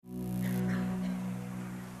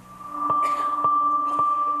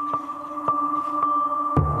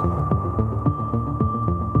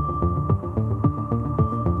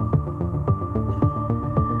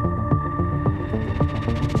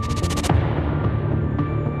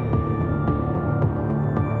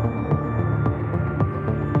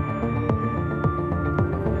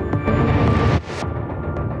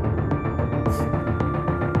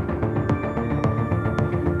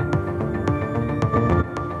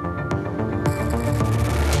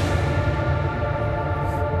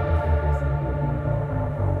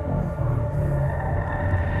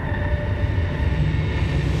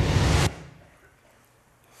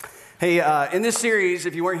Hey, in this series,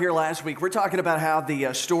 if you weren't here last week, we're talking about how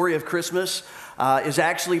the story of Christmas is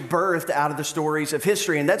actually birthed out of the stories of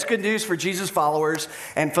history. And that's good news for Jesus followers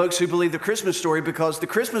and folks who believe the Christmas story, because the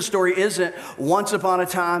Christmas story isn't once upon a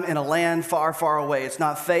time in a land far, far away. It's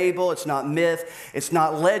not fable, it's not myth, it's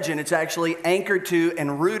not legend. It's actually anchored to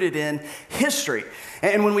and rooted in history.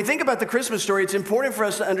 And when we think about the Christmas story, it's important for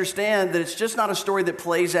us to understand that it's just not a story that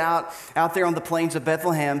plays out there on the plains of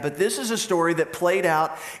Bethlehem, but this is a story that played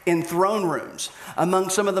out in throne rooms among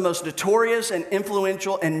some of the most notorious and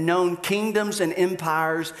influential and known kingdoms and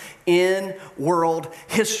empires in world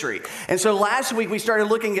history. And so last week we started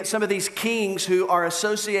looking at some of these kings who are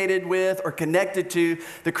associated with or connected to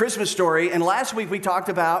the Christmas story. And last week we talked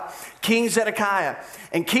about King Zedekiah.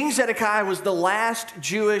 And King Zedekiah was the last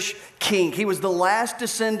Jewish king. He was the last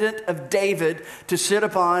descendant of David to sit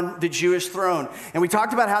upon the Jewish throne. And we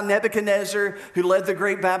talked about how Nebuchadnezzar, who led the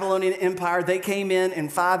great Babylonian Empire, they came in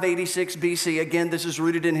 586 BC. Again, this is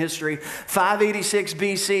rooted in history. 586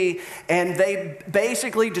 BC, and they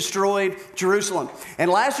basically destroyed Jerusalem.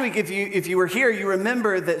 And last week, if you were here, you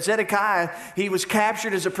remember that Zedekiah, he was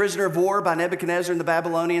captured as a prisoner of war by Nebuchadnezzar and the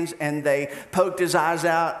Babylonians, and they poked his eyes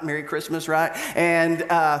out. Merry Christmas, right? And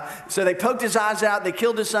so they poked his eyes out, they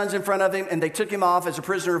killed his sons in front of him, and they took him off as a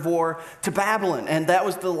prisoner of war to Babylon. And that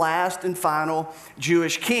was the last and final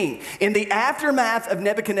Jewish king. In the aftermath of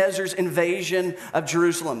Nebuchadnezzar's invasion of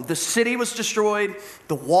Jerusalem, the city was destroyed,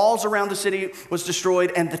 the walls around the city was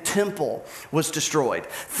destroyed, and the temple was destroyed.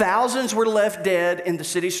 Thousands were left dead in the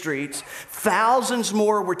city streets. Thousands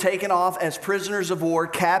more were taken off as prisoners of war,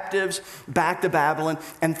 captives back to Babylon,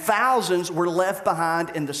 and thousands were left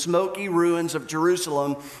behind in the smoky ruins of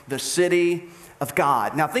Jerusalem, the city of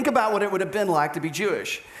God. Now think about what it would have been like to be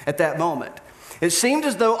Jewish at that moment. It seemed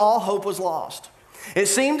as though all hope was lost. It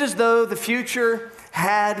seemed as though the future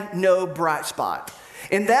had no bright spot.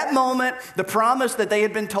 In that moment, the promise that they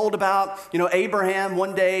had been told about, Abraham,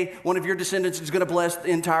 one day, one of your descendants is going to bless the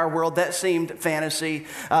entire world, that seemed fantasy.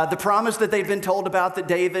 The promise that they'd been told about that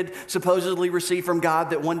David supposedly received from God,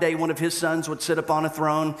 that one day one of his sons would sit upon a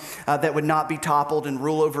throne that would not be toppled and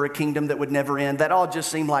rule over a kingdom that would never end, that all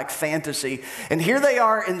just seemed like fantasy. And here they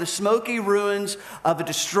are in the smoky ruins of a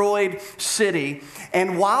destroyed city.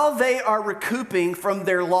 And while they are recouping from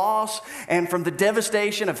their loss and from the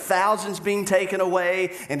devastation of thousands being taken away,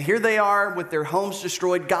 and here they are with their homes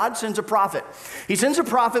destroyed, God sends a prophet. He sends a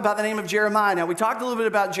prophet by the name of Jeremiah. Now, we talked a little bit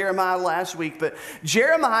about Jeremiah last week, but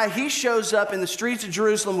Jeremiah, he shows up in the streets of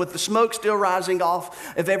Jerusalem with the smoke still rising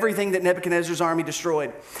off of everything that Nebuchadnezzar's army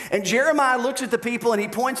destroyed. And Jeremiah looks at the people and he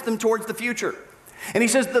points them towards the future. And he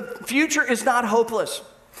says, the future is not hopeless.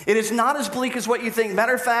 It is not as bleak as what you think.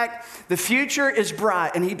 Matter of fact, the future is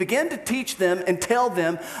bright. And he began to teach them and tell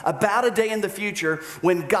them about a day in the future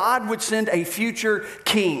when God would send a future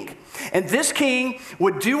king. And this king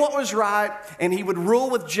would do what was right, and he would rule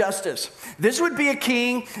with justice. This would be a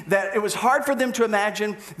king that it was hard for them to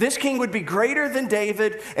imagine. This king would be greater than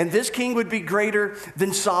David, and this king would be greater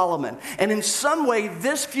than Solomon. And in some way,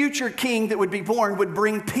 this future king that would be born would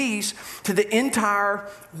bring peace to the entire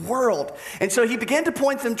world. And so he began to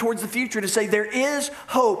point them towards the future to say, there is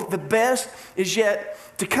hope. The best is yet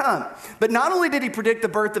to come. But not only did he predict the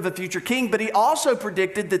birth of a future king, but he also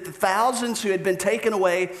predicted that the thousands who had been taken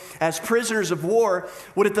away as prisoners of war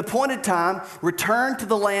would at the appointed time return to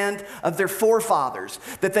the land of their forefathers,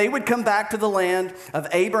 that they would come back to the land of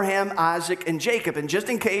Abraham, Isaac, and Jacob. And just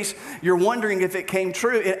in case you're wondering if it came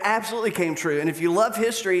true, it absolutely came true. And if you love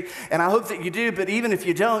history, and I hope that you do, but even if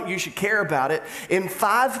you don't, you should care about it. In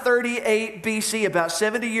 538 BC, about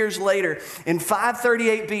 70 years later, in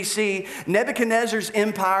 538 BC, Nebuchadnezzar's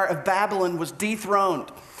empire of Babylon was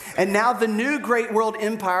dethroned. And now the new great world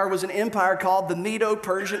empire was an empire called the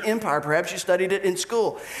Medo-Persian Empire. Perhaps you studied it in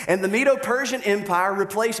school. And the Medo-Persian Empire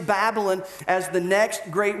replaced Babylon as the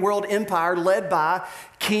next great world empire led by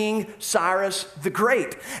King Cyrus the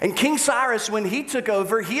Great. And King Cyrus, when he took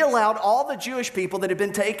over, he allowed all the Jewish people that had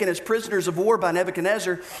been taken as prisoners of war by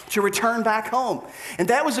Nebuchadnezzar to return back home. And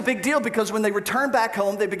that was a big deal because when they returned back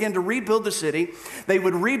home, they began to rebuild the city. They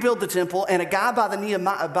would rebuild the temple, and a guy by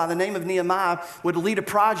the name of Nehemiah would lead a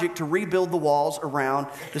project to rebuild the walls around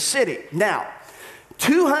the city. Now,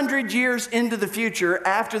 200 years into the future,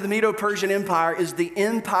 after the Medo-Persian Empire is the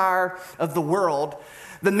empire of the world,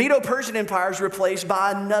 the Medo-Persian Empire is replaced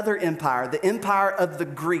by another empire, the Empire of the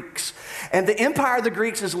Greeks. And the Empire of the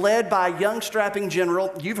Greeks is led by a young strapping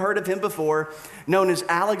general, you've heard of him before, known as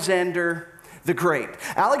Alexander the Great.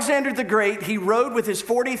 Alexander the Great, he rode with his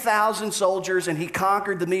 40,000 soldiers and he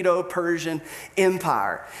conquered the Medo-Persian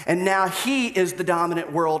Empire. And now he is the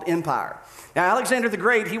dominant world empire. Now, Alexander the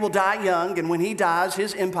Great, he will die young, and when he dies,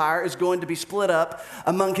 his empire is going to be split up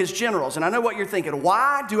among his generals. And I know what you're thinking.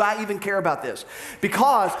 Why do I even care about this?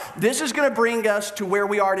 Because this is going to bring us to where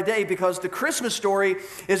we are today, because the Christmas story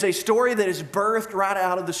is a story that is birthed right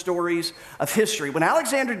out of the stories of history. When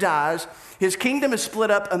Alexander dies, his kingdom is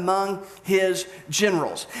split up among his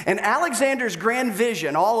generals. And Alexander's grand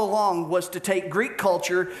vision all along was to take Greek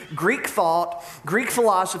culture, Greek thought, Greek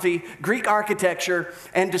philosophy, Greek architecture,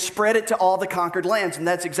 and to spread it to all the conquered lands. And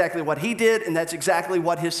that's exactly what he did, and that's exactly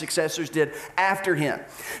what his successors did after him.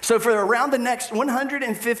 So for around the next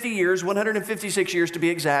 150 years, 156 years to be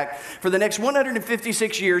exact, for the next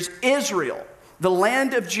 156 years, Israel, the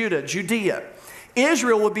land of Judah, Judea,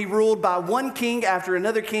 Israel would be ruled by one king after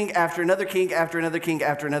another king, after another king, after another king,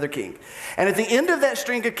 after another king. And at the end of that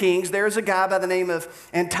string of kings, there is a guy by the name of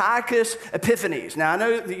Antiochus Epiphanes. Now, I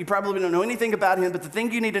know that you probably don't know anything about him, but the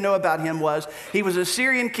thing you need to know about him was he was a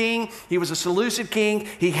Syrian king, he was a Seleucid king,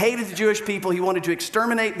 he hated the Jewish people, he wanted to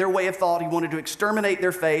exterminate their way of thought, he wanted to exterminate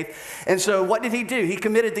their faith. And so what did he do? He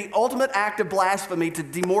committed the ultimate act of blasphemy to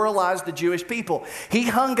demoralize the Jewish people. He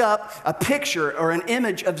hung up a picture or an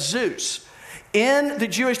image of Zeus in the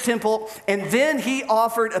Jewish temple, and then he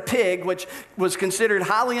offered a pig, which was considered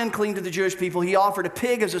highly unclean to the Jewish people. He offered a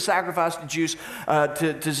pig as a sacrifice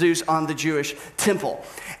to Zeus on the Jewish temple.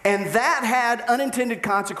 And that had unintended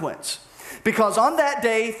consequence, because on that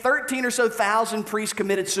day, 13 or so thousand priests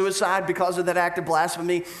committed suicide because of that act of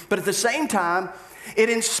blasphemy. But at the same time, it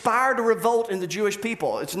inspired a revolt in the Jewish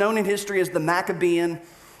people. It's known in history as the Maccabean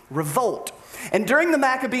Revolt. And during the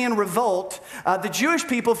Maccabean Revolt, the Jewish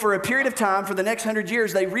people, for a period of time, for the next 100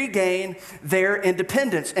 years, they regain their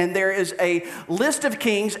independence. And there is a list of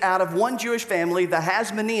kings out of one Jewish family, the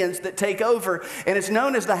Hasmoneans, that take over. And it's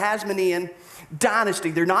known as the Hasmonean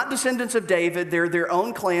dynasty. They're not descendants of David. They're their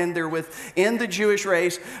own clan. They're within the Jewish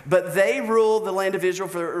race. But they rule the land of Israel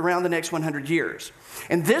for around the next 100 years.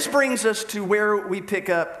 And this brings us to where we pick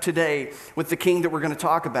up today with the king that we're going to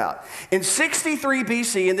talk about. In 63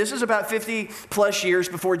 BC, and this is about 50 plus years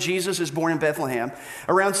before Jesus is born in Bethlehem,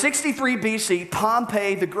 around 63 BC,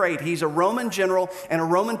 Pompey the Great, he's a Roman general and a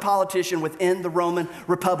Roman politician within the Roman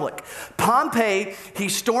Republic. Pompey, he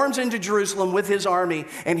storms into Jerusalem with his army,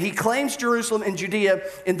 and he claims Jerusalem and Judea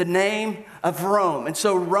in the name of Rome. And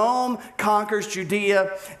so Rome conquers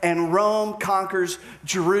Judea, and Rome conquers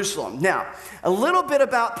Jerusalem. Now, a little bit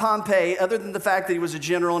about Pompey, other than the fact that he was a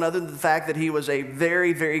general and other than the fact that he was a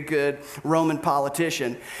very, very good Roman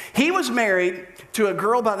politician. He was married to a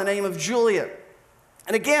girl by the name of Julia.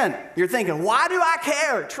 And again, you're thinking, why do I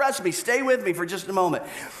care? Trust me, stay with me for just a moment.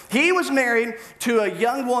 He was married to a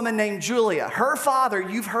young woman named Julia. Her father,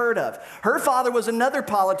 you've heard of. Her father was another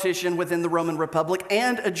politician within the Roman Republic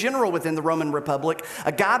and a general within the Roman Republic,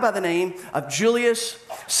 a guy by the name of Julius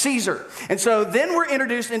Caesar. And so then we're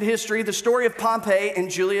introduced into history, the story of Pompey and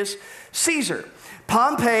Julius Caesar.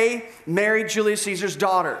 Pompey married Julius Caesar's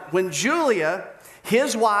daughter. When Julia,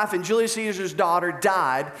 his wife and Julius Caesar's daughter,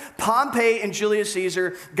 died, Pompey and Julius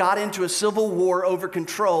Caesar got into a civil war over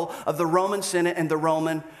control of the Roman Senate and the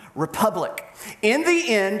Roman Republic. In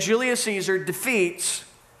the end, Julius Caesar defeats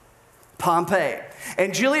Pompey.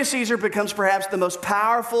 And Julius Caesar becomes perhaps the most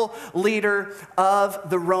powerful leader of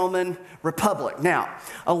the Roman Republic. Now,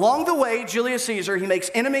 along the way, Julius Caesar, he makes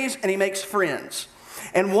enemies and he makes friends.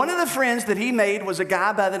 And one of the friends that he made was a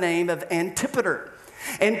guy by the name of Antipater.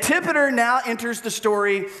 Antipater now enters the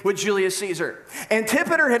story with Julius Caesar.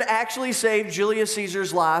 Antipater had actually saved Julius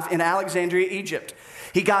Caesar's life in Alexandria, Egypt.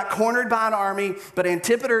 He got cornered by an army, but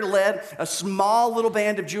Antipater led a small little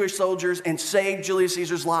band of Jewish soldiers and saved Julius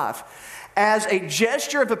Caesar's life. As a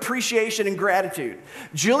gesture of appreciation and gratitude,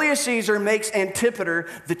 Julius Caesar makes Antipater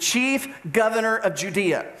the chief governor of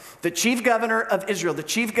Judea, the chief governor of Israel, the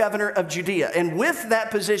chief governor of Judea. And with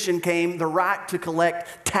that position came the right to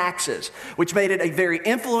collect taxes, which made it a very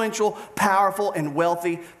influential, powerful, and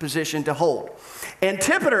wealthy position to hold.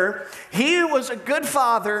 Antipater, he was a good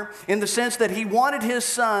father in the sense that he wanted his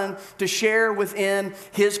son to share within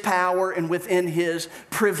his power and within his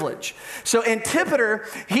privilege. So Antipater,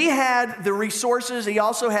 he had the resources, he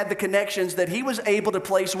also had the connections that he was able to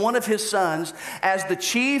place one of his sons as the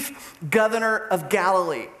chief governor of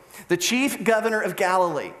Galilee. the chief governor of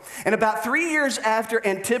Galilee. And about 3 years after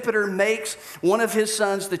Antipater makes one of his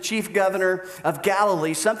sons the chief governor of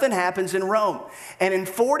Galilee, something happens in Rome. And in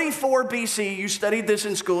 44 BC, you studied this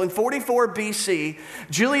in school, in 44 BC,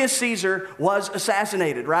 Julius Caesar was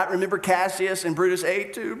assassinated, right? Remember Cassius and Brutus,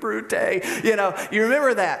 et tu, Brute, you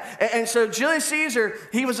remember that. And so Julius Caesar,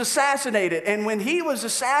 he was assassinated. And when he was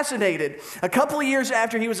assassinated, a couple of years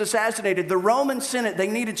after he was assassinated, the Roman Senate, they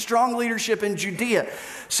needed strong leadership in Judea.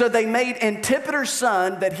 So they made Antipater's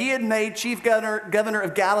son, that he had made chief governor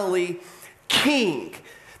of Galilee, king.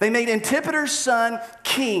 They made Antipater's son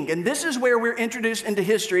king. And this is where we're introduced into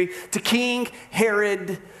history to King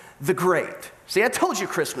Herod the Great. See, I told you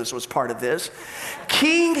Christmas was part of this.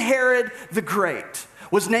 King Herod the Great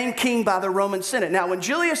was named king by the Roman Senate. Now, when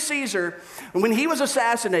Julius Caesar, when he was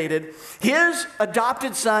assassinated, his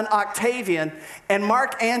adopted son Octavian and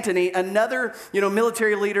Mark Antony, another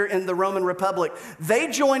military leader in the Roman Republic,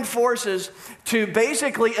 they joined forces to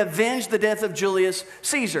basically avenge the death of Julius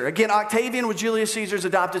Caesar. Again, Octavian was Julius Caesar's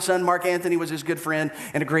adopted son. Mark Antony was his good friend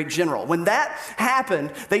and a great general. When that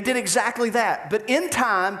happened, they did exactly that. But in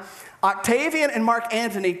time, Octavian and Mark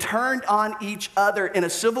Antony turned on each other in a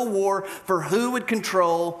civil war for who would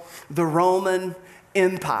control the Roman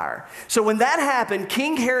Empire. So when that happened,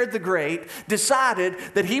 King Herod the Great decided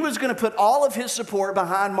that he was going to put all of his support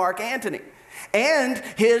behind Mark Antony and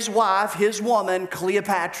his wife, his woman,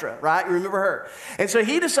 Cleopatra, right? You remember her. And so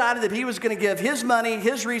he decided that he was going to give his money,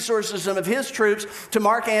 his resources, some of his troops to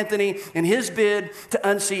Mark Antony in his bid to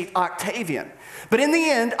unseat Octavian. But in the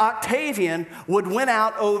end, Octavian would win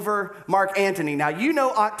out over Mark Antony. Now, you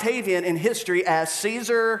know Octavian in history as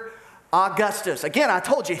Caesar Augustus. Again, I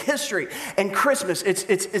told you, history and Christmas,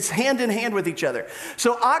 it's hand in hand with each other.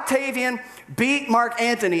 So Octavian beat Mark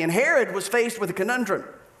Antony, and Herod was faced with a conundrum.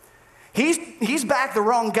 He's backed the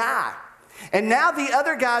wrong guy. And now the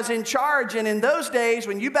other guy's in charge. And in those days,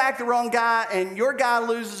 when you back the wrong guy and your guy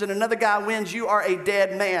loses and another guy wins, you are a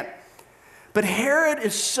dead man. But Herod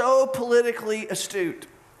is so politically astute.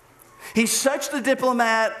 He's such the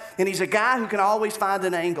diplomat, and he's a guy who can always find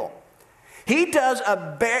an angle. He does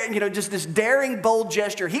just this daring, bold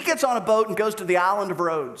gesture. He gets on a boat and goes to the island of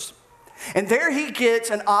Rhodes. And there he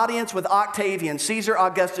gets an audience with Octavian, Caesar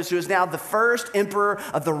Augustus, who is now the first emperor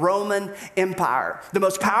of the Roman Empire, the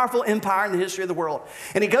most powerful empire in the history of the world.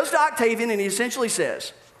 And he goes to Octavian and he essentially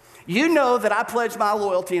says, "You know that I pledged my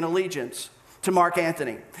loyalty and allegiance to Mark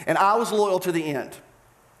Antony, and I was loyal to the end.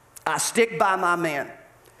 I stick by my man.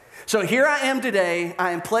 So here I am today.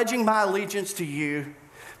 I am pledging my allegiance to you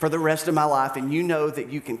for the rest of my life, and you know that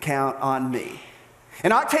you can count on me."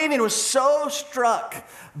 And Octavian was so struck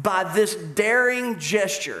by this daring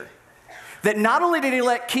gesture that not only did he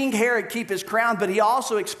let King Herod keep his crown, but he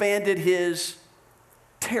also expanded his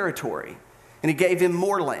territory. And he gave him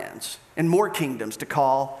more lands and more kingdoms to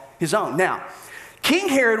call his own. Now, King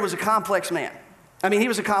Herod was a complex man. I mean, he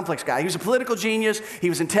was a complex guy. He was a political genius. He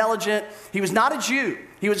was intelligent. He was not a Jew.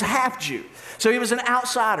 He was half Jew. So he was an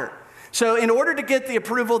outsider. So in order to get the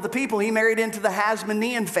approval of the people, he married into the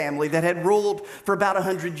Hasmonean family that had ruled for about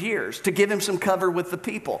 100 years to give him some cover with the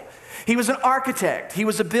people. He was an architect. He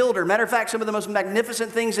was a builder. Matter of fact, some of the most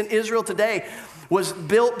magnificent things in Israel today was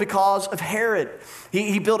built because of Herod.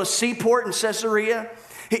 He built a seaport in Caesarea.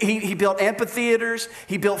 He built amphitheaters,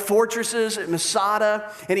 he built fortresses at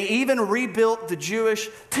Masada, and he even rebuilt the Jewish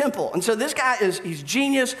temple. And so this guy he's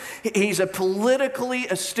genius, he's a politically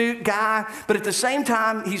astute guy, but at the same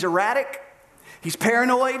time, he's erratic, he's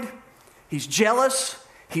paranoid, he's jealous,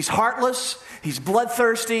 he's heartless, he's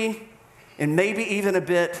bloodthirsty, and maybe even a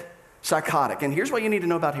bit psychotic. And here's what you need to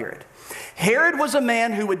know about Herod. Herod was a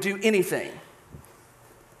man who would do anything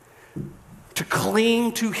to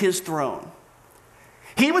cling to his throne.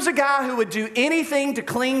 He was a guy who would do anything to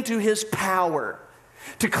cling to his power,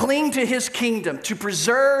 to cling to his kingdom, to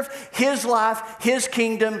preserve his life, his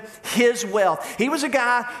kingdom, his wealth. He was a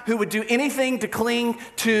guy who would do anything to cling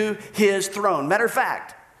to his throne. Matter of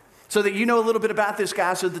fact, so that you know a little bit about this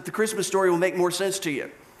guy so that the Christmas story will make more sense to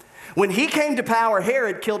you. When he came to power,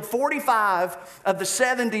 Herod killed 45 of the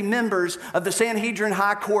 70 members of the Sanhedrin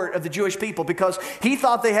High Court of the Jewish people because he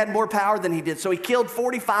thought they had more power than he did. So he killed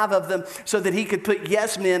 45 of them so that he could put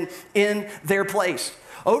yes men in their place.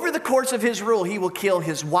 Over the course of his rule, he will kill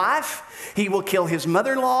his wife, he will kill his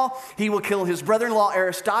mother-in-law, he will kill his brother-in-law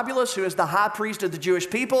Aristobulus, who is the high priest of the Jewish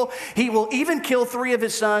people. He will even kill 3 of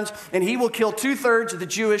his sons, and he will kill 2/3 of the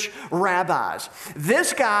Jewish rabbis.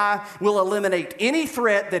 This guy will eliminate any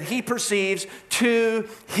threat that he perceives to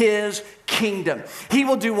his kingdom. He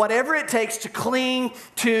will do whatever it takes to cling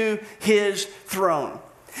to his throne.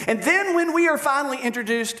 And then when we are finally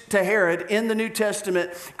introduced to Herod in the New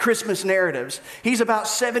Testament Christmas narratives, he's about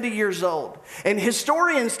 70 years old. And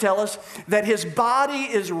historians tell us that his body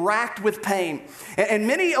is racked with pain. And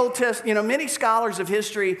many many scholars of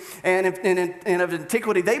history and of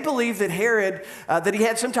antiquity, they believe that Herod, that he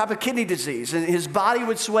had some type of kidney disease and his body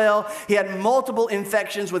would swell. He had multiple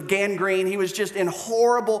infections with gangrene. He was just in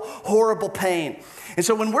horrible, horrible pain. And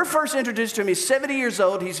so when we're first introduced to him, he's 70 years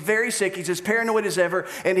old, he's very sick, he's as paranoid as ever,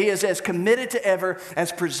 and he is as committed to ever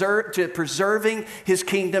as preserving his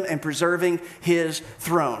kingdom and preserving his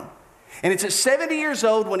throne. And it's at 70 years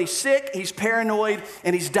old, when he's sick, he's paranoid,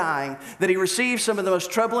 and he's dying, that he receives some of the most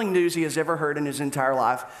troubling news he has ever heard in his entire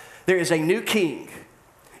life. There is a new king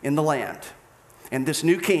in the land, and this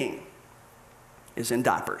new king is in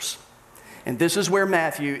diapers. And this is where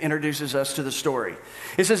Matthew introduces us to the story.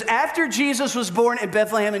 It says, after Jesus was born in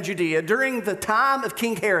Bethlehem in Judea, during the time of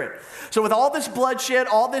King Herod. So with all this bloodshed,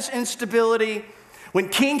 all this instability, when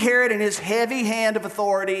King Herod and his heavy hand of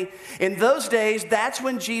authority, in those days, that's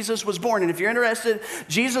when Jesus was born. And if you're interested,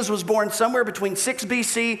 Jesus was born somewhere between 6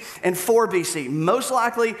 BC and 4 BC. Most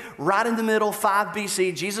likely right in the middle, 5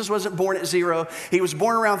 BC. Jesus wasn't born at 0. He was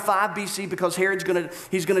born around 5 BC because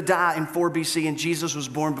he's gonna die in 4 BC, and Jesus was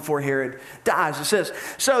born before Herod dies. It says,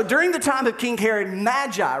 so during the time of King Herod,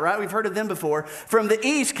 Magi, right, we've heard of them before, from the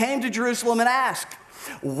east came to Jerusalem and asked,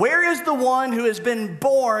 where is the one who has been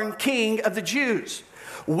born King of the Jews?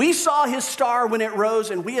 We saw his star when it rose,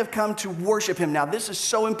 and we have come to worship him. Now, this is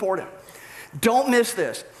so important. Don't miss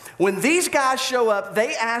this. When these guys show up,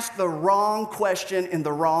 they ask the wrong question in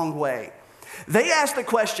the wrong way. They ask the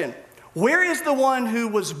question, where is the one who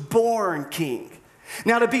was born king?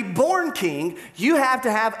 Now, to be born king, you have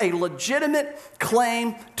to have a legitimate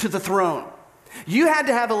claim to the throne. You had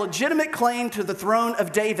to have a legitimate claim to the throne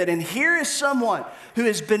of David. And here is someone who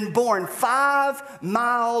has been born 5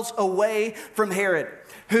 miles away from Herod,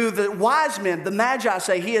 who the wise men, the Magi,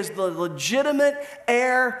 say he is the legitimate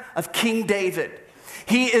heir of King David.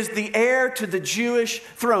 He is the heir to the Jewish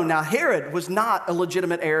throne. Now, Herod was not a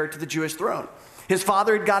legitimate heir to the Jewish throne. His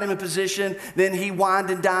father had got him a position, then he wined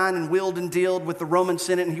and dined and wheeled and dealed with the Roman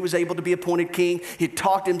Senate, and he was able to be appointed king. He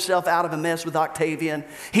talked himself out of a mess with Octavian.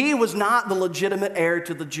 He was not the legitimate heir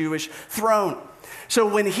to the Jewish throne. So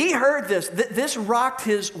when he heard this, this rocked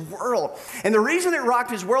his world. And the reason it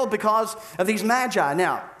rocked his world because of these Magi.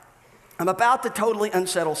 Now, I'm about to totally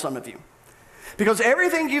unsettle some of you. Because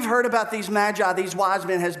everything you've heard about these Magi, these wise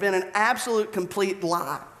men, has been an absolute, complete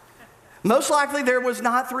lie. Most likely there was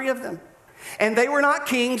not 3 of them. And they were not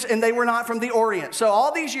kings, and they were not from the Orient. So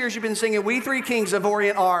all these years you've been singing, we 3 kings of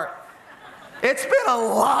Orient are. It's been a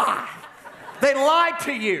lie. They lied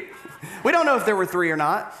to you. We don't know if there were 3 or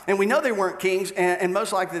not, and we know they weren't kings, and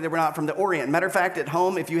most likely they were not from the Orient. Matter of fact, at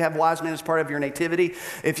home, if you have wise men as part of your nativity,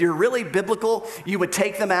 if you're really biblical, you would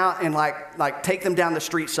take them out and like take them down the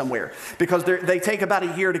street somewhere, because they take about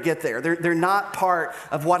a year to get there. They're not part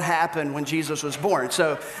of what happened when Jesus was born.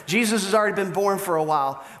 So Jesus has already been born for a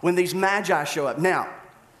while when these Magi show up. Now,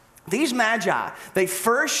 these Magi, they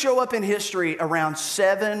first show up in history around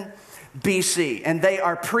 7 BC, and they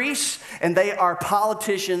are priests and they are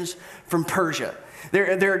politicians from Persia.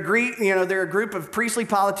 They're a group of priestly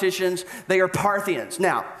politicians. They are Parthians.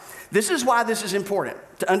 Now, this is why this is important,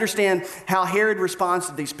 to understand how Herod responds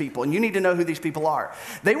to these people, and you need to know who these people are.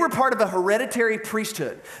 They were part of a hereditary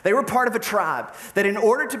priesthood. They were part of a tribe that in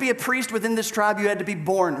order to be a priest within this tribe, you had to be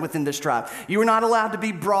born within this tribe. You were not allowed to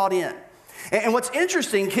be brought in. And what's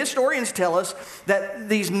interesting, historians tell us that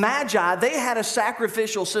these Magi, they had a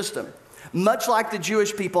sacrificial system, much like the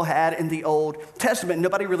Jewish people had in the Old Testament.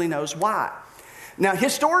 Nobody really knows why. Now,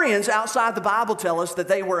 historians outside the Bible tell us that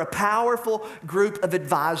they were a powerful group of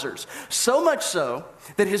advisors. So much so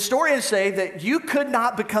that historians say that you could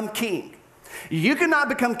not become king. You could not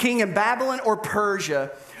become king in Babylon or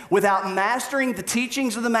Persia without mastering the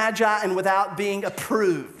teachings of the Magi and without being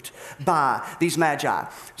approved by these Magi.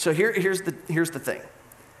 So here's the thing.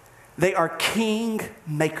 They are king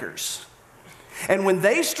makers. And when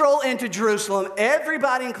they stroll into Jerusalem,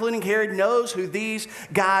 everybody, including Herod, knows who these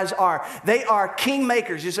guys are. They are king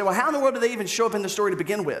makers. You say, well, how in the world do they even show up in the story to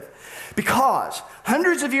begin with? Because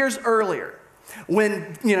hundreds of years earlier,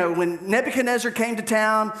 when Nebuchadnezzar came to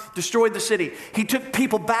town, destroyed the city, he took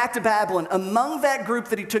people back to Babylon. Among that group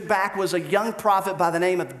that he took back was a young prophet by the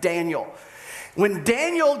name of Daniel. When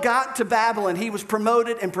Daniel got to Babylon, he was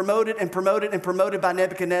promoted and promoted and promoted and promoted by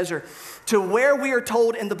Nebuchadnezzar to where we are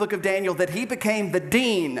told in the book of Daniel that he became the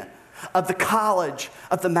dean of the college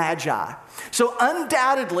of the Magi. So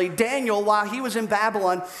undoubtedly, Daniel, while he was in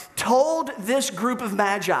Babylon, told this group of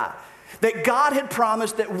Magi that God had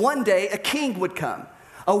promised that one day a king would come,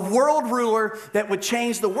 A world ruler that would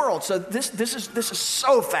change the world. So this is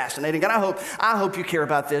so fascinating, and I hope you care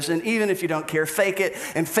about this. And even if you don't care, fake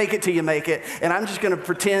it till you make it. And I'm just going to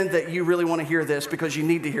pretend that you really want to hear this because you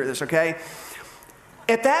need to hear this, okay?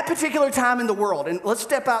 At that particular time in the world, and let's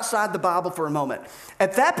step outside the Bible for a moment.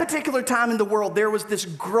 At that particular time in the world, there was this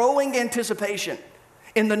growing anticipation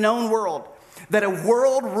in the known world that a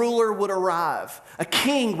world ruler would arrive, a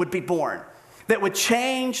king would be born that would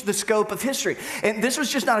change the scope of history. And this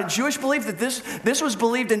was just not a Jewish belief, that this was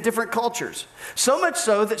believed in different cultures. So much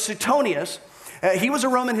so that Suetonius, he was a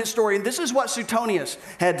Roman historian, this is what Suetonius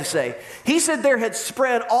had to say. He said there had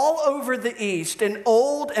spread all over the East an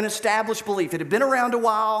old and established belief. It had been around a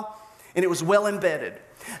while and it was well embedded.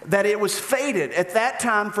 That it was fated at that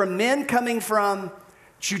time from men coming from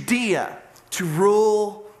Judea to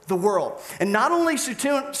rule the world. And not only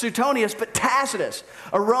Suetonius, but Tacitus,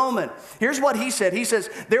 a Roman. Here's what he said. He says,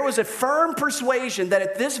 there was a firm persuasion that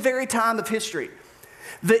at this very time of history,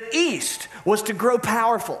 the East was to grow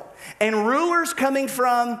powerful, and rulers coming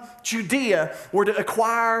from Judea were to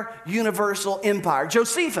acquire universal empire.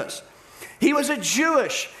 Josephus, he was a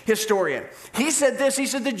Jewish historian. He said this, he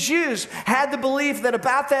said the Jews had the belief that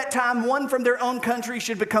about that time, one from their own country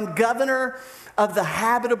should become governor of the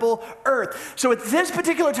habitable earth. So at this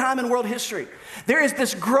particular time in world history, there is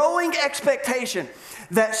this growing expectation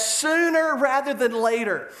that sooner rather than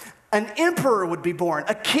later, an emperor would be born,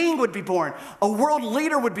 a king would be born, a world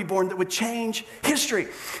leader would be born that would change history.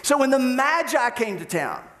 So when the Magi came to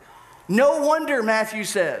town, no wonder, Matthew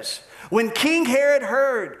says, when King Herod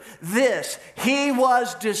heard this, he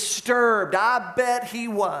was disturbed. I bet he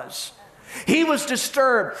was. He was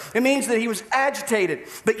disturbed. It means that he was agitated,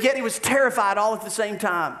 but yet he was terrified all at the same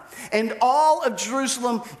time. And all of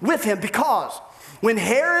Jerusalem with him, because when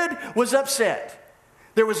Herod was upset,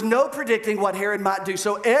 there was no predicting what Herod might do.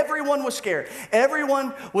 So everyone was scared.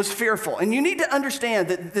 Everyone was fearful. And you need to understand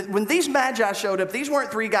that when these Magi showed up, these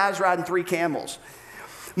weren't 3 guys riding 3 camels.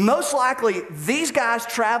 Most likely, these guys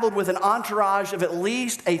traveled with an entourage of at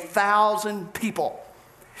least 1,000 people.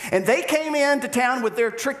 And they came into town with their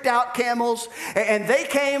tricked out camels, and they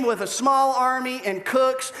came with a small army and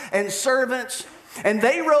cooks and servants, and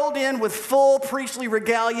they rolled in with full priestly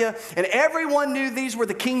regalia, and everyone knew these were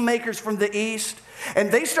the kingmakers from the east.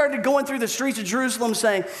 And they started going through the streets of Jerusalem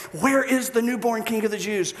saying, where is the newborn king of the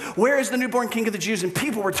Jews? Where is the newborn king of the Jews? And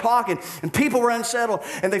people were talking, and people were unsettled.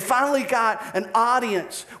 And they finally got an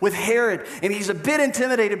audience with Herod, and he's a bit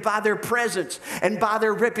intimidated by their presence and by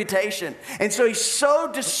their reputation. And so he's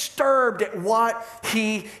so disturbed at what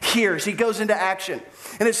he hears. He goes into action.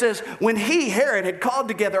 And it says, when Herod, had called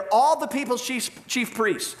together all the people's chief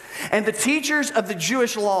priests and the teachers of the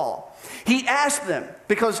Jewish law, he asked them,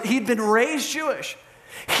 because he'd been raised Jewish,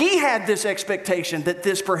 he had this expectation that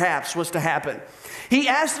this perhaps was to happen. He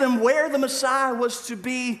asked them where the Messiah was to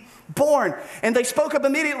be born. And they spoke up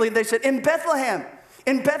immediately. They said, in Bethlehem,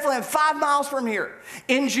 5 miles from here.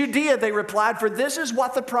 In Judea, they replied, for this is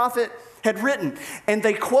what the prophet had written. And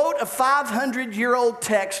they quote a 500-year-old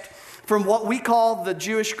text from what we call the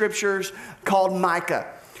Jewish scriptures called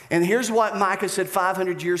Micah. And here's what Micah said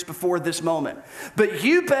 500 years before this moment. But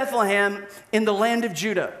you, Bethlehem, in the land of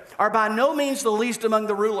Judah, are by no means the least among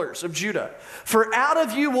the rulers of Judah. For out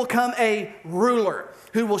of you will come a ruler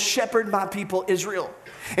who will shepherd my people Israel.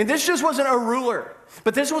 And this just wasn't a ruler,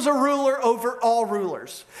 but this was a ruler over all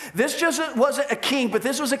rulers. This just wasn't a king, but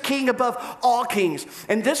this was a king above all kings.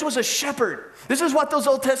 And this was a shepherd. This is what those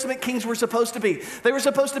Old Testament kings were supposed to be. They were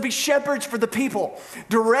supposed to be shepherds for the people,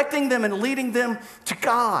 directing them and leading them to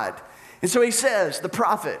God. And so he says, the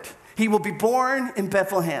prophet, he will be born in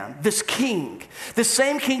Bethlehem, this king, the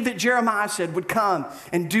same king that Jeremiah said would come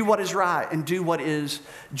and do what is right and do what is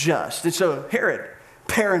just. And so Herod,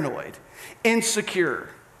 paranoid, insecure,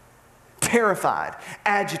 terrified,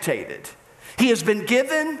 agitated. He has been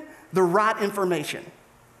given the right information.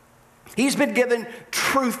 He's been given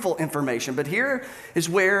truthful information. But here is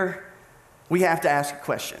where we have to ask a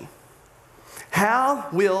question. How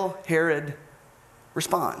will Herod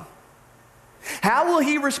respond? How will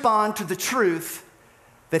he respond to the truth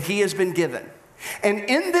that he has been given? And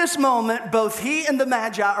in this moment, both he and the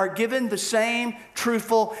Magi are given the same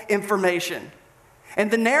truthful information.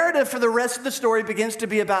 And the narrative for the rest of the story begins to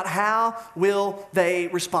be about how will they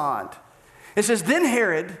respond. It says, then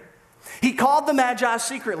Herod, he called the Magi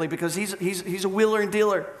secretly because he's a wheeler and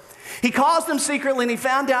dealer. He calls them secretly and he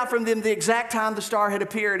found out from them the exact time the star had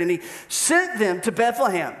appeared. And he sent them to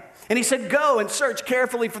Bethlehem. And he said, go and search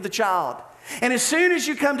carefully for the child. And as soon as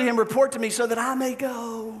you come to him, report to me so that I may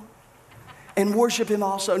go and worship him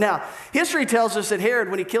also. Now, history tells us that Herod,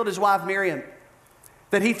 when he killed his wife Miriam,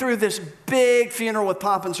 that he threw this big funeral with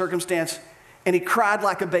pomp and circumstance, and he cried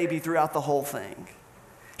like a baby throughout the whole thing.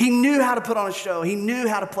 He knew how to put on a show. He knew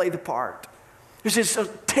how to play the part. He says, so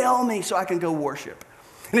tell me so I can go worship.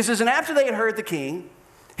 And it says, and after they had heard the king,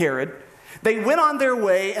 Herod, they went on their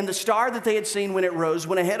way, and the star that they had seen when it rose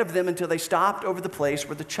went ahead of them until they stopped over the place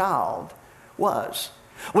where the child was.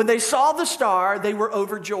 When they saw the star, they were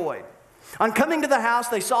overjoyed. On coming to the house,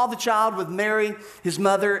 they saw the child with Mary, his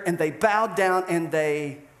mother, and they bowed down and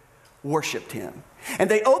they worshiped him. And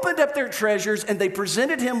they opened up their treasures, and they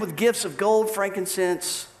presented him with gifts of gold,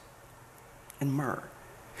 frankincense, and myrrh.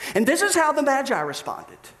 And this is how the Magi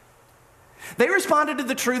responded. They responded to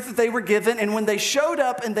the truth that they were given, and when they showed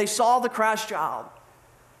up and they saw the Christ child,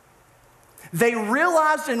 they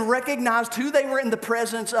realized and recognized who they were in the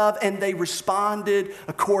presence of, and they responded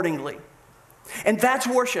accordingly. And that's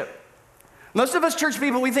worship. Most of us church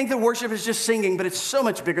people, we think that worship is just singing, but it's so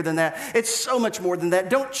much bigger than that. It's so much more than that.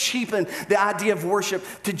 Don't cheapen the idea of worship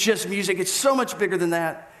to just music. It's so much bigger than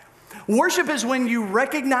that. Worship is when you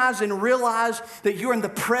recognize and realize that you're in the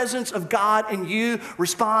presence of God and you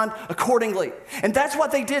respond accordingly. And that's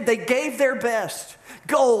what they did. They gave their best: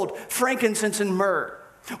 gold, frankincense, and myrrh.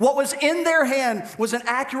 What was in their hand was an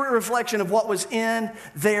accurate reflection of what was in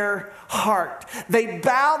their heart. They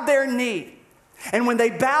bowed their knee. And when they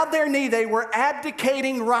bowed their knee, they were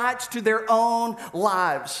abdicating rights to their own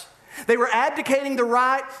lives. They were abdicating the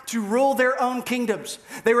right to rule their own kingdoms.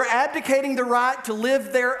 They were abdicating the right to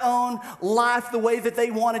live their own life the way that they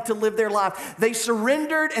wanted to live their life. They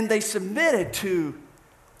surrendered and they submitted to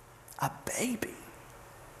a baby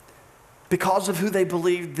because of who they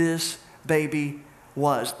believed this baby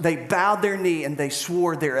was. They bowed their knee and they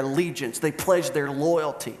swore their allegiance. They pledged their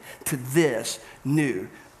loyalty to this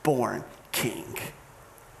newborn king.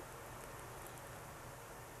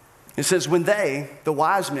 It says, when they, the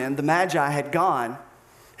wise men, the Magi, had gone,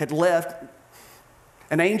 had left,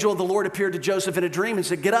 an angel of the Lord appeared to Joseph in a dream and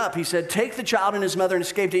said, get up. He said, take the child and his mother and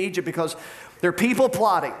escape to Egypt, because there are people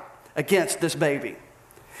plotting against this baby.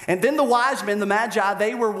 And then the wise men, the Magi,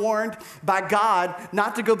 they were warned by God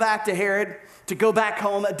not to go back to Herod, to go back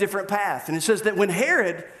home a different path. And it says that when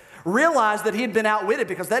Herod realized that he had been outwitted,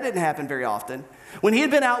 because that didn't happen very often, when he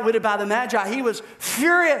had been outwitted by the Magi, he was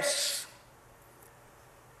furious.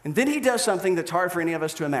 And then he does something that's hard for any of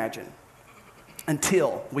us to imagine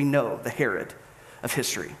until we know the Herod of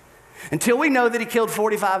history. Until we know that he killed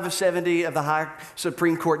 45 of 70 of the high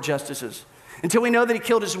Supreme Court justices. Until we know that he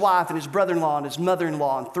killed his wife and his brother-in-law and his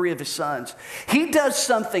mother-in-law and 3 of his sons. He does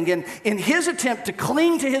something in his attempt to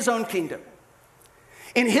cling to his own kingdom.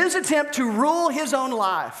 In his attempt to rule his own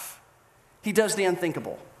life, he does the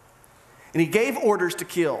unthinkable. And he gave orders to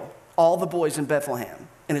kill all the boys in Bethlehem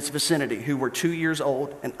and its vicinity who were 2 years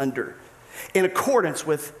old and under, in accordance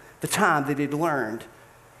with the time that he'd learned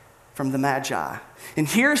from the Magi. And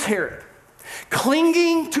here's Herod,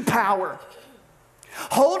 clinging to power,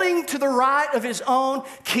 holding to the right of his own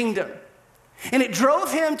kingdom. And it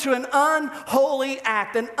drove him to an unholy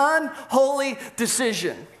act, an unholy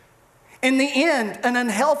decision. In the end, an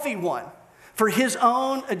unhealthy one for his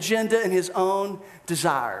own agenda and his own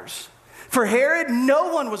desires. For Herod,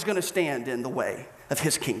 no one was going to stand in the way of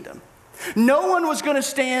his kingdom. No one was going to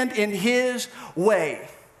stand in his way.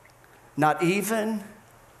 Not even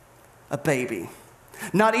a baby.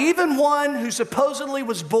 Not even one who supposedly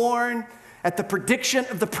was born at the prediction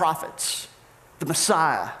of the prophets. The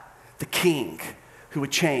Messiah, the King who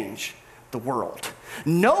would change the world.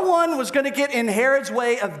 No one was going to get in Herod's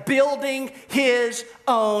way of building his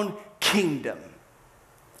own kingdom.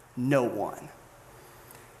 No one.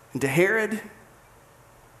 And to Herod,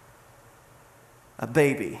 a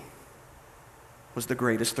baby was the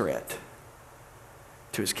greatest threat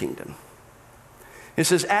to his kingdom. It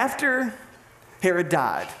says, after Herod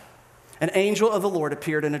died, an angel of the Lord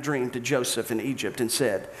appeared in a dream to Joseph in Egypt and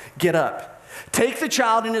said, get up, take the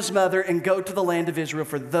child and his mother and go to the land of Israel,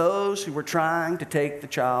 for those who were trying to take the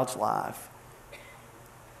child's life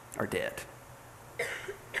are dead.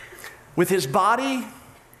 With his body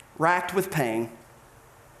racked with pain,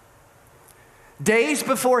 days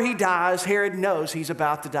before he dies, Herod knows he's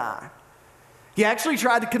about to die. He actually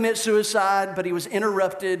tried to commit suicide, but he was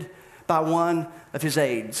interrupted by one of his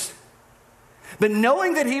aides. But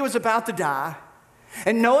knowing that he was about to die,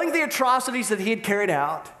 and knowing the atrocities that he had carried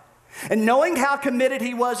out, and knowing how committed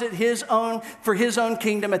he was for his own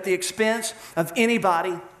kingdom at the expense of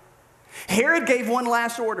anybody, Herod gave one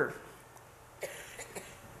last order.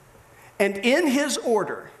 And in his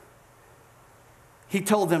order, he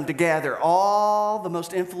told them to gather all the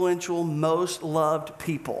most influential, most loved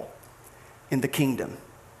people in the kingdom,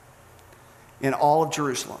 in all of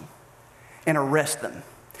Jerusalem. and arrest them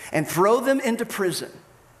and throw them into prison.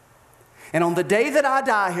 And on the day that I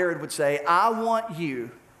die, Herod would say, I want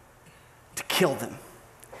you to kill them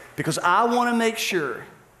because I want to make sure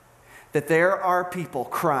that there are people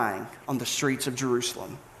crying on the streets of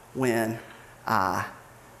Jerusalem when I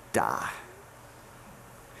die.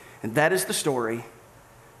 And that is the story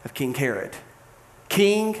of King Herod.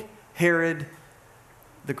 King Herod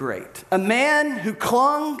the Great. A man who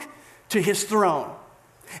clung to his throne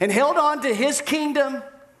and held on to his kingdom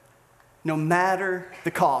no matter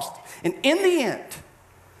the cost. And in the end,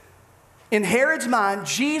 in Herod's mind,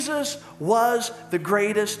 Jesus was the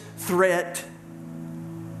greatest threat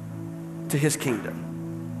to his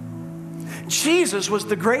kingdom. Jesus was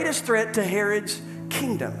the greatest threat to Herod's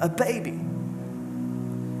kingdom, a baby.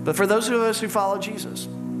 But for those of us who follow Jesus,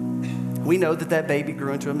 we know that that baby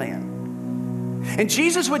grew into a man. And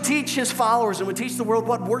Jesus would teach his followers and would teach the world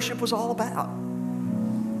what worship was all about.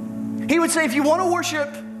 He would say, if you want to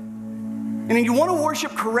worship, and you want to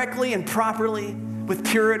worship correctly and properly with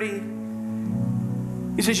purity,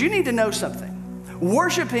 he says, you need to know something.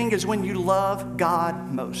 Worshiping is when you love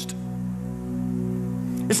God most.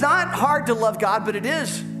 It's not hard to love God, but it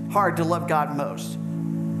is hard to love God most.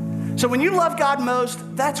 So when you love God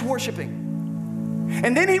most, that's worshiping.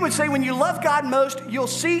 And then he would say, when you love God most, you'll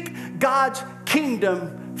seek God's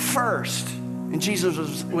kingdom first. And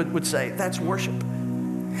Jesus would say, that's worship.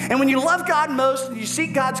 And when you love God most and you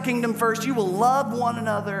seek God's kingdom first, you will love one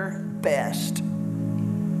another best.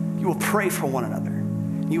 You will pray for one another.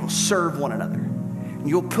 You will serve one another. And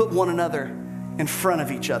you will put one another in front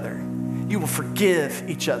of each other. You will forgive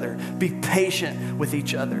each other. Be patient with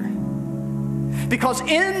each other. Because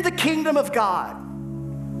in the kingdom of God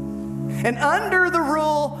and under the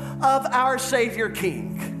rule of our Savior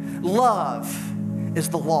King, love is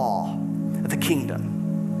the law of the kingdom.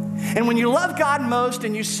 And when you love God most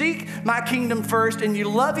and you seek my kingdom first and you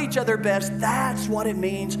love each other best, that's what it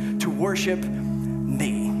means to worship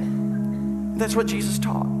me. That's what Jesus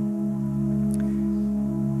taught.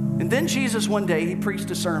 And then Jesus one day, he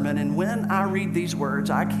preached a sermon, and when I read these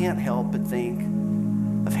words, I can't help but think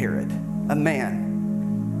of Herod, a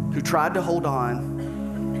man who tried to hold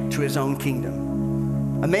on to his own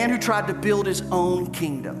kingdom, a man who tried to build his own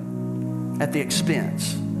kingdom at the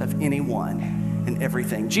expense of anyone and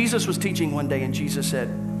everything. Jesus was teaching one day, and Jesus said,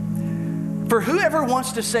 for whoever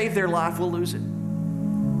wants to save their life will lose it.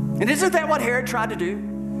 And isn't that what Herod tried to do?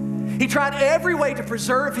 He tried every way to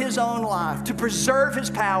preserve his own life, to preserve his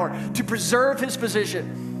power, to preserve his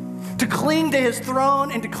position, to cling to his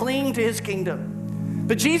throne and to cling to his kingdom.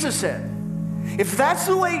 But Jesus said, if that's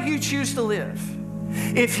the way you choose to live,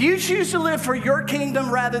 if you choose to live for your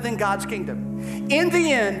kingdom rather than God's kingdom, in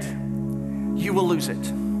the end, you will lose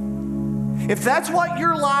it. If that's what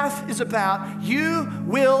your life is about, you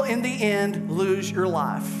will in the end lose your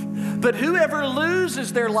life. But whoever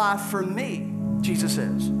loses their life for me, Jesus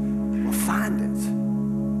says, will find it.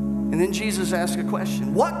 And then Jesus asked a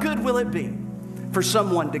question. What good will it be for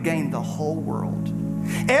someone to gain the whole world?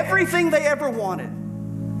 Everything they ever wanted.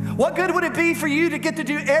 What good would it be for you to get to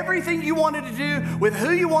do everything you wanted to do with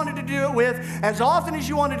who you wanted to do it with, as often as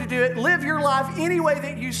you wanted to do it, live your life any way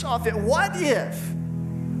that you saw fit? What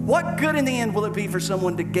good in the end will it be for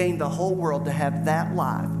someone to gain the whole world, to have that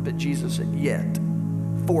life? But Jesus said, yet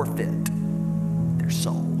forfeit their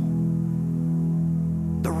soul.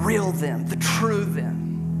 The real them, the true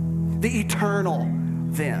them, the eternal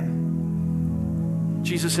them.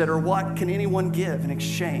 Jesus said, or what can anyone give in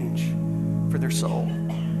exchange for their soul?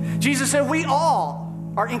 Jesus said, we all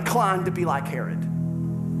are inclined to be like Herod.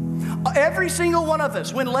 Every single one of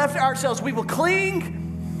us, when left to ourselves, we will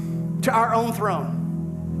cling to our own throne.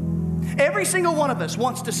 Every single one of us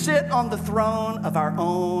wants to sit on the throne of our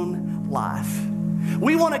own life.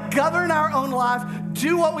 We want to govern our own life,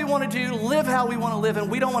 do what we want to do, live how we want to live,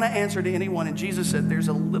 and we don't want to answer to anyone. And Jesus said there's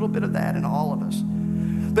a little bit of that in all of us.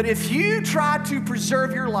 But if you try to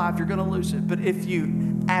preserve your life, you're going to lose it. But if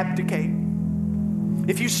you abdicate,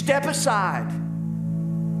 if you step aside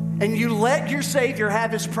and you let your Savior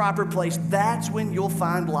have his proper place, that's when you'll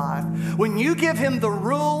find life. When you give him the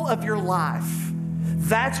rule of your life,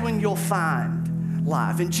 that's when you'll find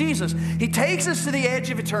life. And Jesus, he takes us to the edge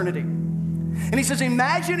of eternity. And he says,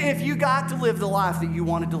 imagine if you got to live the life that you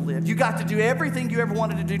wanted to live. You got to do everything you ever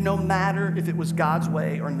wanted to do, no matter if it was God's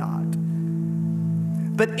way or not.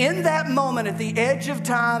 But in that moment, at the edge of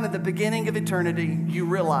time, at the beginning of eternity, you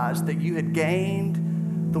realized that you had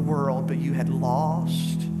gained the world, but you had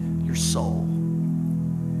lost your soul.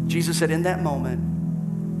 Jesus said, in that moment,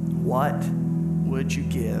 what would you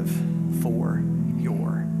give for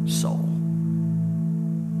your soul?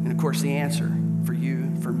 And of course, the answer for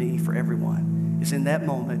you, for me, for everyone, is in that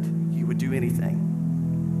moment you would do anything.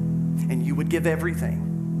 And you would give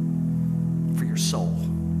everything for your soul.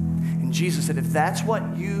 And Jesus said, if that's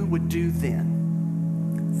what you would do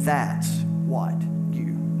then, that's what you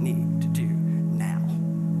need to do now.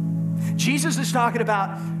 Jesus is talking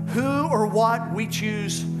about who or what we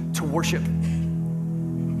choose to worship.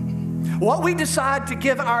 What we decide to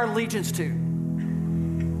give our allegiance to.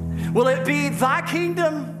 Will it be thy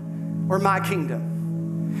kingdom or my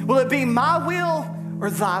kingdom? Will it be my will or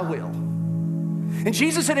thy will? And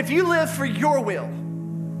Jesus said, if you live for your will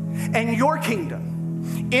and your kingdom,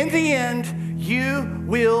 in the end, you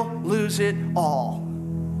will lose it all.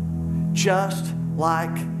 Just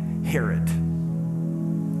like Herod.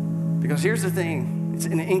 Because here's the thing, it's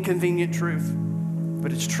an inconvenient truth,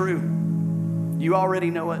 but it's true. You already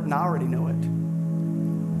know it, and I already know it.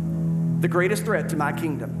 The greatest threat to my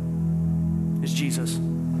kingdom is Jesus.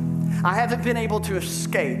 I haven't been able to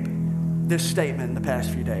escape this statement in the past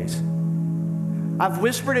few days. I've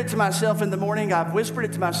whispered it to myself in the morning. I've whispered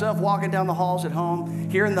it to myself walking down the halls at home,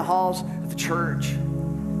 here in the halls of the church.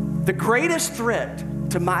 The greatest threat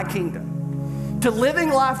to my kingdom, to living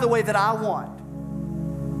life the way that I want,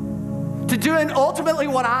 to doing ultimately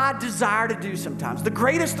what I desire to do sometimes. The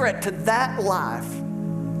greatest threat to that life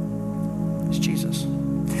is Jesus.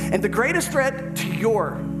 And the greatest threat to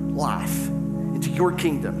your life and to your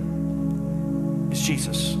kingdom is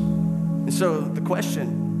Jesus. And so the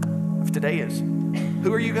question of today is,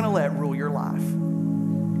 who are you going to let rule your life?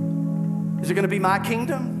 Is it going to be my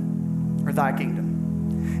kingdom or thy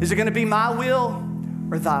kingdom? Is it going to be my will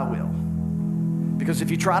or thy will? Because if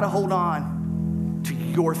you try to hold on to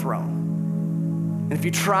your throne, and if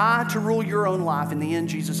you try to rule your own life, in the end,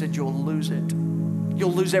 Jesus said, you'll lose it.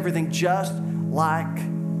 You'll lose everything just like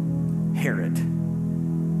Herod.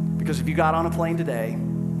 Because if you got on a plane today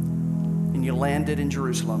and you landed in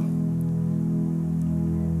Jerusalem,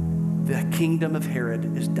 the kingdom of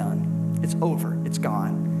Herod is done. It's over. It's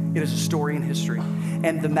gone. It is a story in history.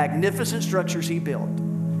 And the magnificent structures he built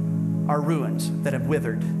are ruins that have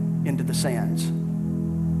withered into the sands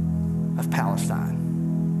of Palestine.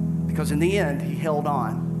 Because in the end, he held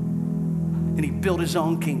on and he built his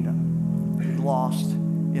own kingdom. He lost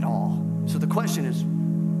it all. So the question is,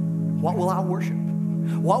 what will I worship?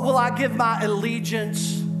 What will I give my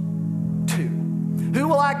allegiance to? Who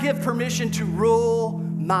will I give permission to rule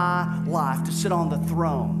my life, to sit on the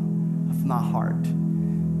throne of my heart?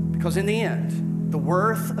 Because in the end, the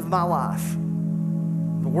worth of my life,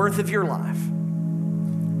 the worth of your life,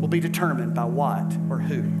 will be determined by what or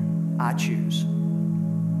who I choose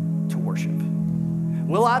to worship.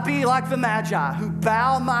 Will I be like the Magi who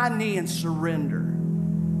bow my knee and surrender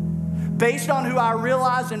based on who I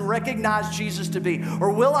realize and recognize Jesus to be?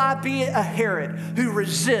 Or will I be a Herod who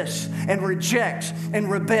resists and rejects and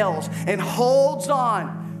rebels and holds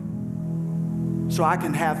on so I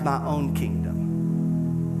can have my own kingdom?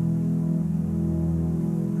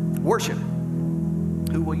 Worship.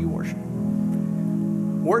 Who will you worship?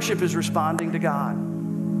 Worship is responding to God,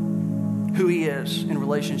 who he is in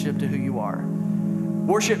relationship to who you are.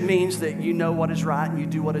 Worship means that you know what is right and you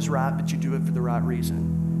do what is right, but you do it for the right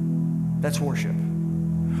reason. That's worship.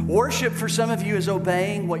 Worship for some of you is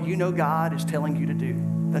obeying what you know God is telling you to do.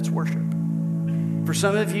 That's worship. For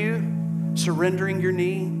some of you, surrendering your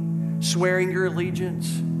knee, swearing your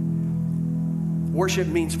allegiance. Worship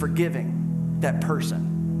means forgiving that person.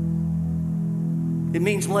 It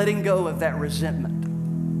means letting go of that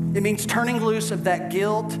resentment. It means turning loose of that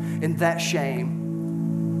guilt and that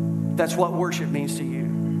shame. That's what worship means to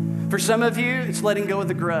you. For some of you, it's letting go of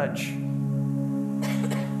the grudge.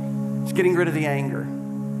 It's getting rid of the anger.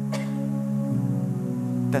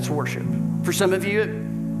 That's worship. For some of you,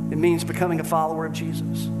 it means becoming a follower of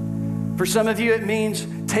Jesus. For some of you, it means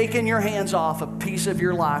taking your hands off a piece of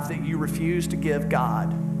your life that you refuse to give God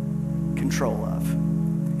control of.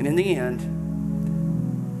 And in the end,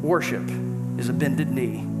 worship is a bended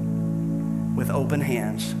knee with open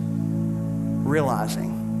hands,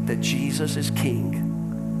 realizing that Jesus is King,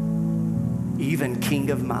 even King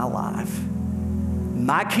of my life.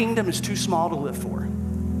 My kingdom is too small to live for.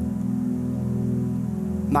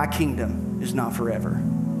 My kingdom is not forever,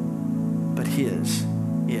 but his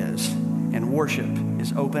is. And worship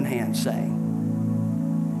is open hands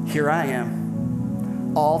saying, here I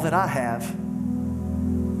am, all that I have,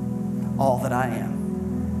 all that I am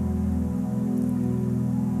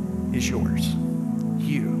is yours.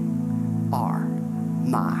 You are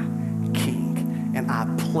my King, and I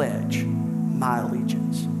pledge my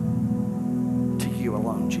allegiance to you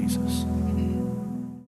alone, Jesus.